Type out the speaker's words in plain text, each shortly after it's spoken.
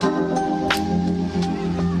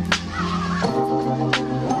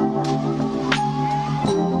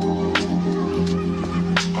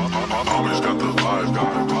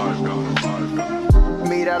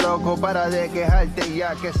Welcome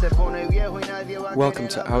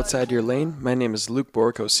to Outside Your Lane. My name is Luke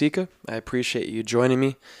Borkosika. I appreciate you joining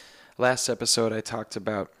me. Last episode I talked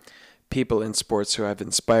about people in sports who have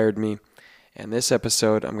inspired me. And this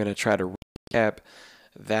episode I'm going to try to recap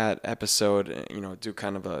that episode, do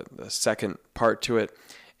kind of a second part to it,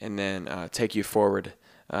 and then take you forward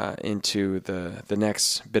into the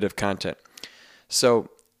next bit of content. So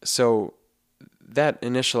that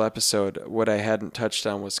initial episode, what I hadn't touched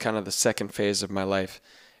on was kind of the second phase of my life,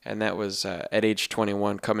 and that was at age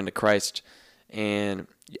 21 coming to Christ. And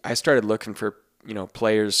I started looking for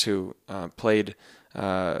players who played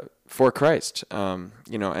for Christ, and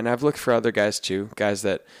I've looked for other guys too, guys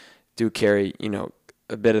that do carry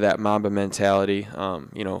a bit of that Mamba mentality. I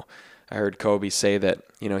heard Kobe say that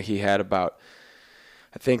he had about,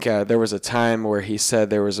 I think there was a time where he said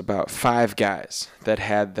there was about 5 guys that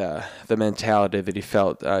had the mentality that he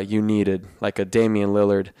felt you needed, like a Damian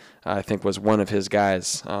Lillard, I think was one of his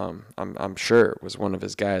guys. I'm sure it was one of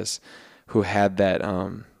his guys who had that,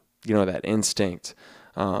 that instinct.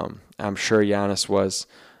 I'm sure Giannis was,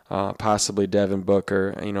 possibly Devin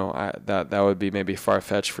Booker. That would be maybe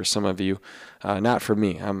far-fetched for some of you, not for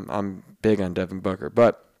me. I'm big on Devin Booker,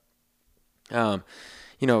 but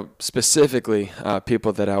specifically,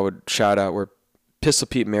 people that I would shout out were Pistol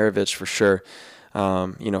Pete Maravich for sure.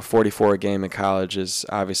 44 a game in college is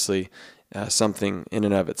obviously something in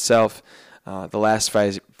and of itself. The last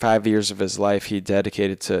 5 years of his life he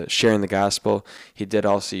dedicated to sharing the gospel. He did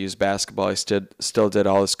also use basketball. He still did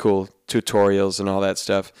all his cool tutorials and all that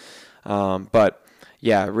stuff. But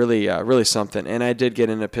yeah, really something. And I did get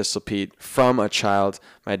into Pistol Pete from a child.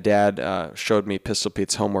 My dad showed me Pistol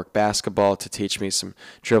Pete's homework basketball to teach me some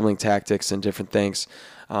dribbling tactics and different things.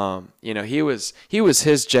 He was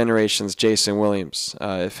his generation's Jason Williams.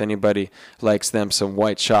 If anybody likes them some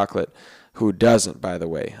white chocolate, who doesn't, by the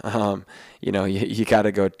way? You got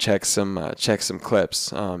to go check some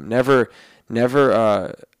clips. Never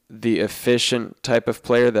the efficient type of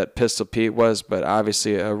player that Pistol Pete was, but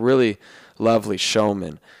obviously a really lovely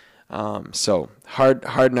showman. So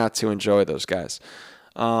hard not to enjoy those guys.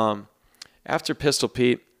 After Pistol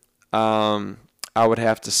Pete, I would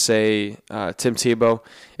have to say Tim Tebow.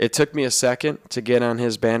 It took me a second to get on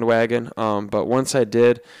his bandwagon, but once I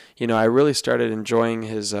did, I really started enjoying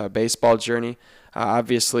his baseball journey.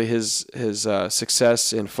 Obviously, his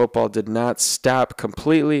success in football did not stop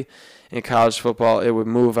completely in college football. It would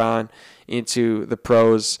move on into the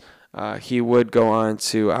pros. He would go on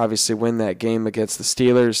to obviously win that game against the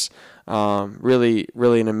Steelers. Really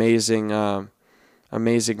an amazing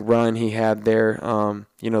run he had there.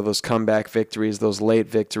 Those comeback victories, those late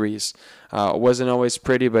victories. It wasn't always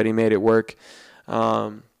pretty, but he made it work.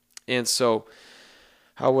 And so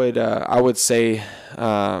I would say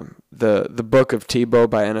the Book of Tebow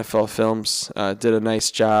by NFL Films did a nice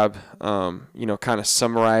job, kind of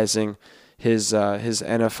summarizing his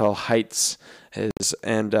NFL heights,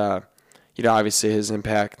 obviously his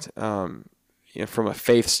impact, from a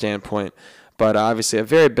faith standpoint. But obviously a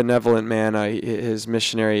very benevolent man. His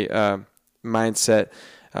missionary mindset.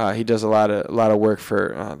 He does a lot of work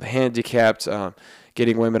for the handicapped,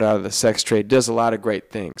 getting women out of the sex trade. Does a lot of great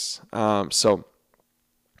things. So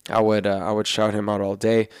I would shout him out all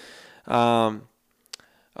day.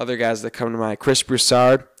 Other guys that come to mind, Chris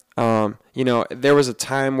Broussard. There was a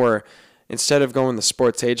time where instead of going the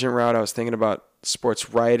sports agent route, I was thinking about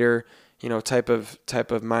sports writer, type of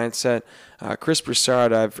mindset. Chris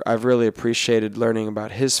Broussard, I've really appreciated learning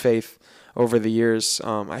about his faith over the years.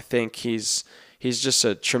 I think he's just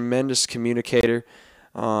a tremendous communicator.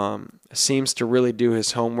 Seems to really do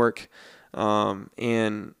his homework,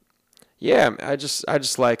 and yeah, I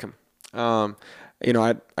just like him. I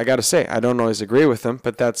got to say, I don't always agree with him,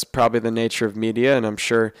 but that's probably the nature of media, and I'm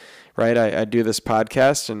sure, right, I do this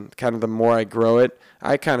podcast, and kind of the more I grow it,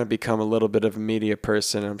 I kind of become a little bit of a media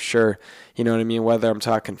person. I'm sure, you know what I mean, whether I'm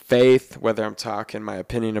talking faith, whether I'm talking my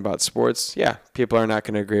opinion about sports, yeah, people are not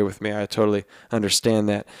going to agree with me. I totally understand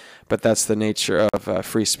that, but that's the nature of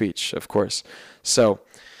free speech, of course. So,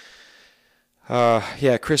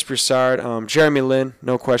 Chris Broussard, Jeremy Lin,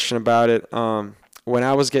 no question about it. When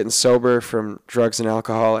I was getting sober from drugs and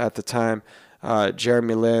alcohol at the time,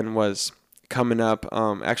 Jeremy Lin was coming up.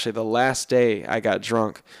 Actually, the last day I got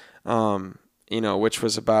drunk, which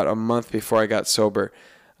was about a month before I got sober.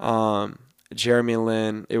 Jeremy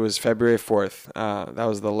Lin, it was February 4th. That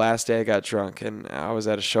was the last day I got drunk, and I was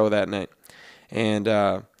at a show that night.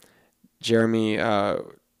 And Jeremy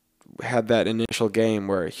had that initial game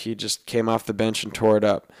where he just came off the bench and tore it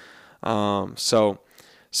up. So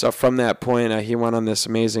from that point, he went on this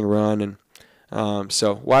amazing run, and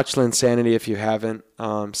So watch Linsanity if you haven't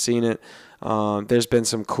seen it. There's been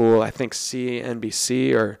some cool, I think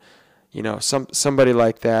CNBC or somebody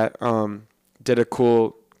like that did a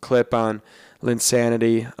cool clip on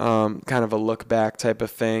Linsanity, kind of a look back type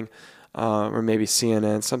of thing, or maybe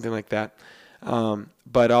CNN, something like that.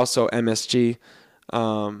 But also MSG,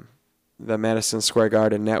 the Madison Square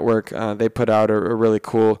Garden Network, they put out a really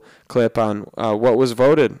cool clip on what was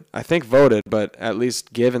voted, but at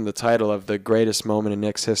least given the title of the greatest moment in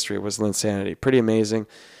Knicks history was Linsanity. Pretty amazing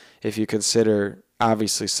if you consider,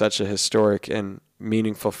 obviously, such a historic and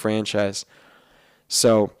meaningful franchise.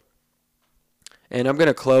 So, and I'm going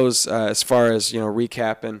to close as far as,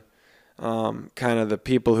 recapping kind of the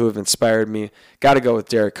people who have inspired me. Got to go with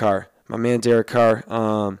Derek Carr, my man Derek Carr.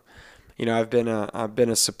 I've been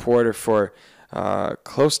a supporter for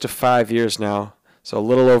close to 5 years now, so a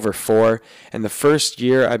little over 4. And the first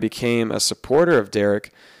year I became a supporter of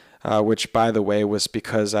Derek, which, by the way, was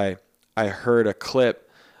because I heard a clip.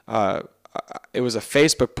 It was a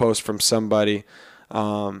Facebook post from somebody,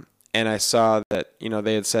 and I saw that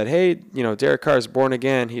they had said, "Hey, Derek Carr is born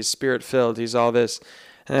again. He's spirit-filled. He's all this."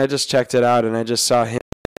 And I just checked it out, and I just saw him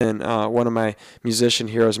and one of my musician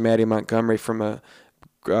heroes, Maddie Montgomery, from a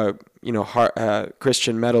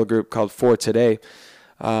Christian metal group called For Today,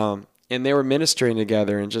 and they were ministering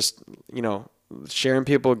together and just sharing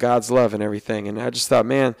people God's love and everything. And I just thought,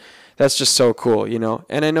 man, that's just so cool,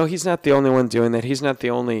 And I know he's not the only one doing that. He's not the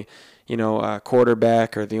only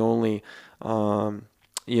quarterback or the only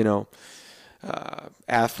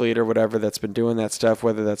athlete or whatever that's been doing that stuff,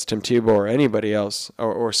 whether that's Tim Tebow or anybody else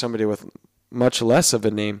or somebody with much less of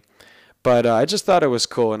a name. But I just thought it was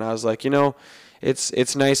cool, and I was like,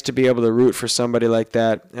 it's nice to be able to root for somebody like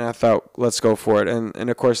that, and I thought, let's go for it. And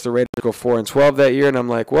of course, the Raiders go 4-12 that year, and I'm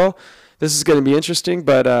like, well, this is going to be interesting,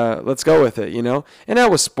 but let's go with it, And I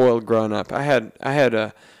was spoiled growing up. I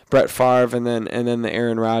had Brett Favre and then the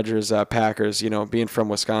Aaron Rodgers Packers, being from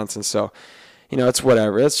Wisconsin. So, it's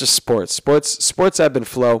whatever. It's just sports. Sports ebb and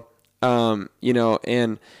flow, and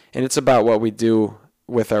it's about what we do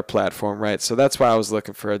with our platform, right? So that's why I was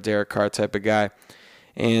looking for a Derek Carr type of guy,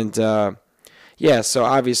 and so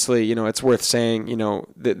obviously, it's worth saying,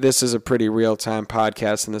 this is a pretty real-time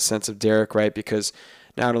podcast in the sense of Derek, right? Because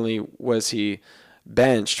not only was he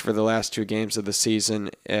benched for the last 2 games of the season,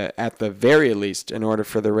 at the very least, in order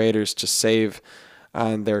for the Raiders to save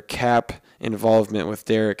on their cap involvement with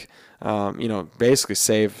Derek, basically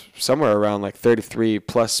save somewhere around like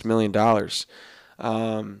 $33+ million.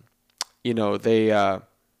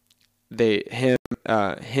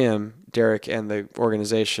 Derek, and the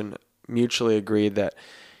organization mutually agreed that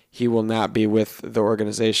he will not be with the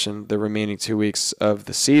organization the remaining 2 weeks of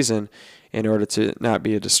the season in order to not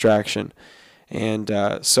be a distraction. And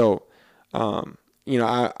I'm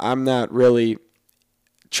not really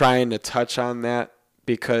trying to touch on that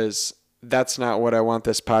because that's not what I want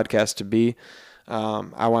this podcast to be.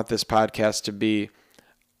 I want this podcast to be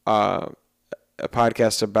a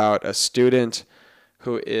podcast about a student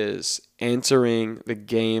who is entering the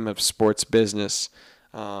game of sports business.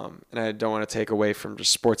 And I don't want to take away from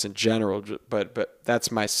just sports in general, but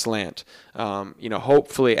that's my slant.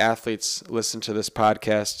 Hopefully athletes listen to this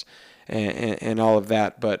podcast and all of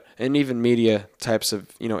that, and even media types of,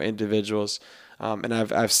 individuals. And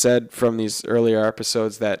I've said from these earlier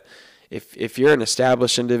episodes that if you're an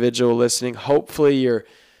established individual listening, hopefully you're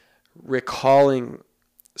recalling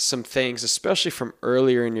some things, especially from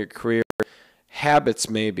earlier in your career, habits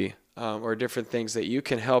maybe, or different things that you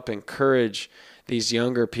can help encourage these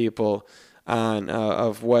younger people on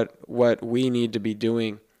of what we need to be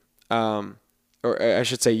doing, or I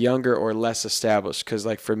should say younger or less established, because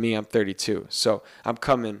like for me, I'm 32, so I'm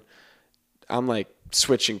like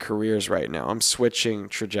switching careers right now. I'm switching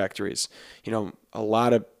trajectories. A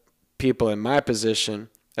lot of people in my position,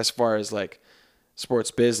 as far as like sports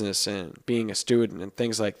business and being a student and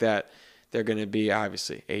things like that, they're going to be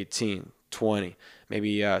obviously 18, 20,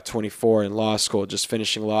 maybe 24 in law school, just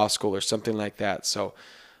finishing law school or something like that. So,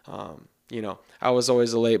 I was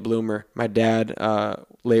always a late bloomer. My dad,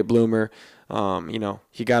 late bloomer,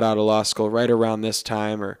 he got out of law school right around this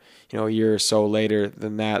time or, a year or so later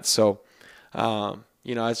than that. So,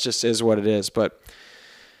 it just is what it is. But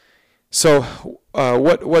so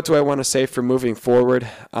what do I want to say for moving forward?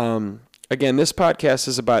 Again, this podcast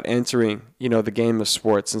is about entering, the game of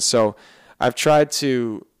sports. And so I've tried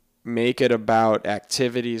to make it about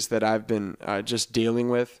activities that I've been just dealing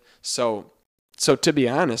with. So So to be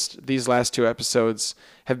honest, these last 2 episodes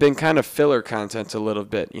have been kind of filler content a little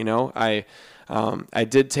bit. I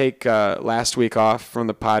did take last week off from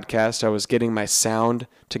the podcast. I was getting my sound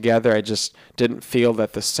together. I just didn't feel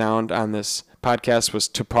that the sound on this podcast was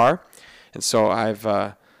to par, and so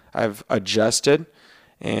I've adjusted,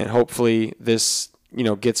 and hopefully this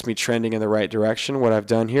gets me trending in the right direction. What I've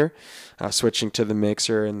done here, switching to the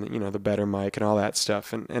mixer and the better mic and all that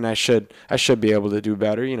stuff, and I should be able to do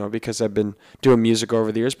better, because I've been doing music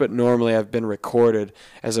over the years, but normally I've been recorded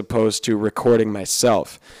as opposed to recording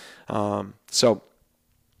myself. So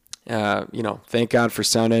thank God for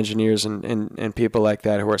sound engineers and people like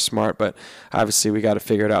that who are smart, but obviously we got to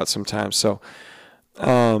figure it out sometimes. So,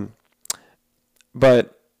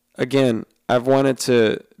 but again, I've wanted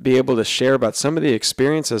to be able to share about some of the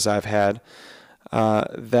experiences I've had,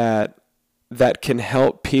 that can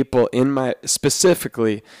help people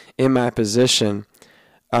specifically in my position,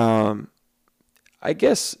 I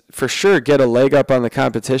guess for sure get a leg up on the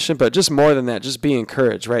competition, but just more than that, just be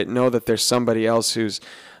encouraged, right? Know that there's somebody else who's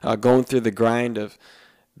going through the grind of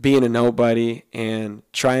being a nobody and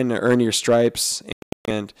trying to earn your stripes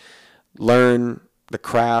and learn the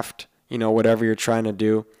craft, whatever you're trying to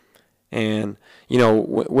do. And,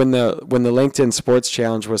 when the LinkedIn Sports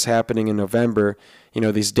Challenge was happening in November,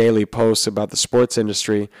 these daily posts about the sports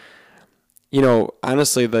industry,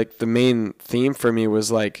 honestly, like the main theme for me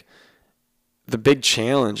was like, the big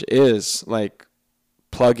challenge is like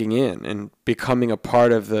plugging in and becoming a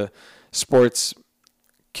part of the sports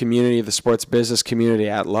community, the sports business community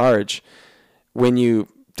at large, when you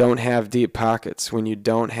don't have deep pockets, when you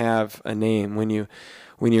don't have a name, when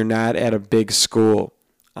you're not at a big school.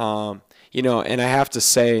 And I have to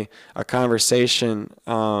say, a conversation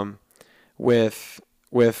with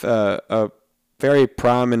a very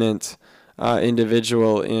prominent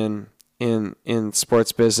individual in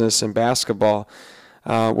sports business and basketball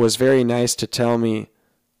was very nice to tell me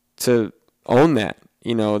to own that,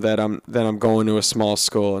 that I'm going to a small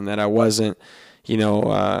school and that I wasn't,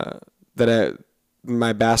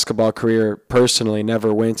 my basketball career personally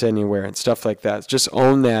never went anywhere and stuff like that. Just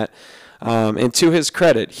own that. And to his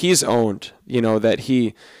credit, he's owned, that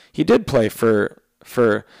he did play for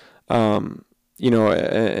an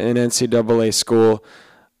NCAA school.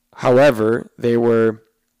 However, they were,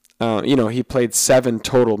 he played 7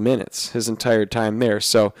 total minutes his entire time there.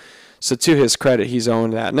 So to his credit, he's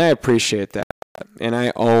owned that, and I appreciate that. And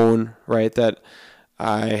I own, right, that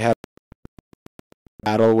I had a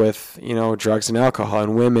battle with, drugs and alcohol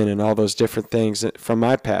and women and all those different things from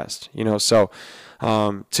my past, So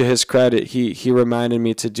to his credit, he reminded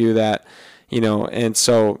me to do that, and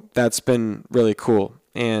so that's been really cool.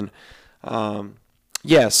 And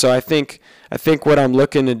so I think what I'm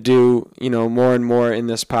looking to do, more and more in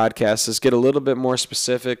this podcast is get a little bit more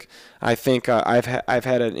specific. I think I've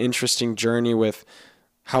had an interesting journey with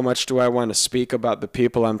how much do I want to speak about the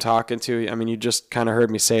people I'm talking to. I mean, you just kind of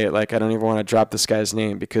heard me say it, like I don't even want to drop this guy's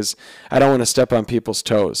name because I don't want to step on people's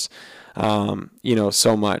toes,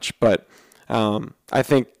 so much. But I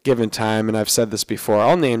think given time, and I've said this before,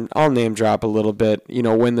 I'll name drop a little bit,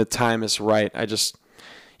 when the time is right. I just,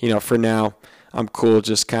 for now, I'm cool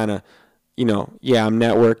just kind of, I'm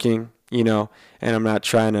networking, and I'm not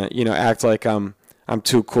trying to, act like I'm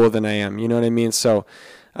too cool than I am. You know what I mean? So,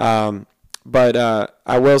 but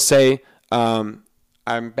I will say I'm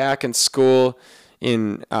back in school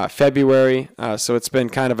in February, so it's been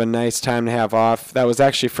kind of a nice time to have off. That was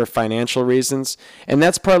actually for financial reasons, and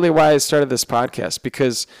that's partly why I started this podcast,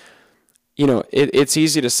 because it's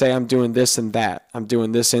easy to say I'm doing this and that. I'm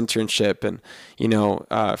doing this internship, and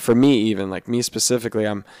for me, even like me specifically,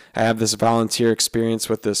 I have this volunteer experience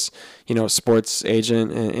with this sports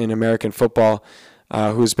agent in American football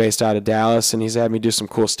who's based out of Dallas, and he's had me do some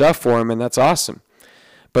cool stuff for him, and that's awesome.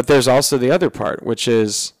 But there's also the other part, which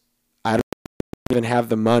is I don't even have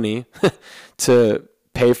the money to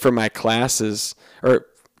pay for my classes, or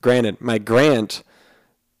granted, my grant,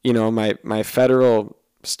 my federal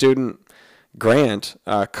student grant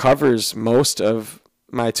covers most of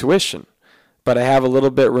my tuition, but I have a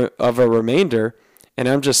little bit of a remainder, and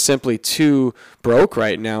I'm just simply too broke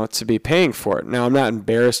right now to be paying for it. Now, I'm not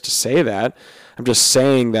embarrassed to say that. I'm just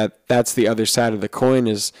saying that that's the other side of the coin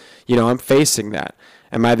is, I'm facing that.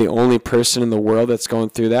 Am I the only person in the world that's going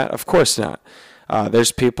through that? Of course not.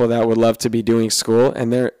 There's people that would love to be doing school,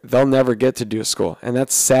 and they'll never get to do school, and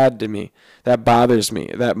that's sad to me. That bothers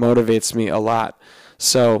me. That motivates me a lot.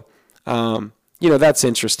 So, that's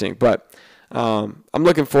interesting. But I'm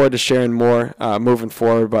looking forward to sharing more moving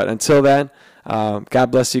forward. But until then,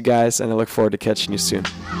 God bless you guys, and I look forward to catching you soon.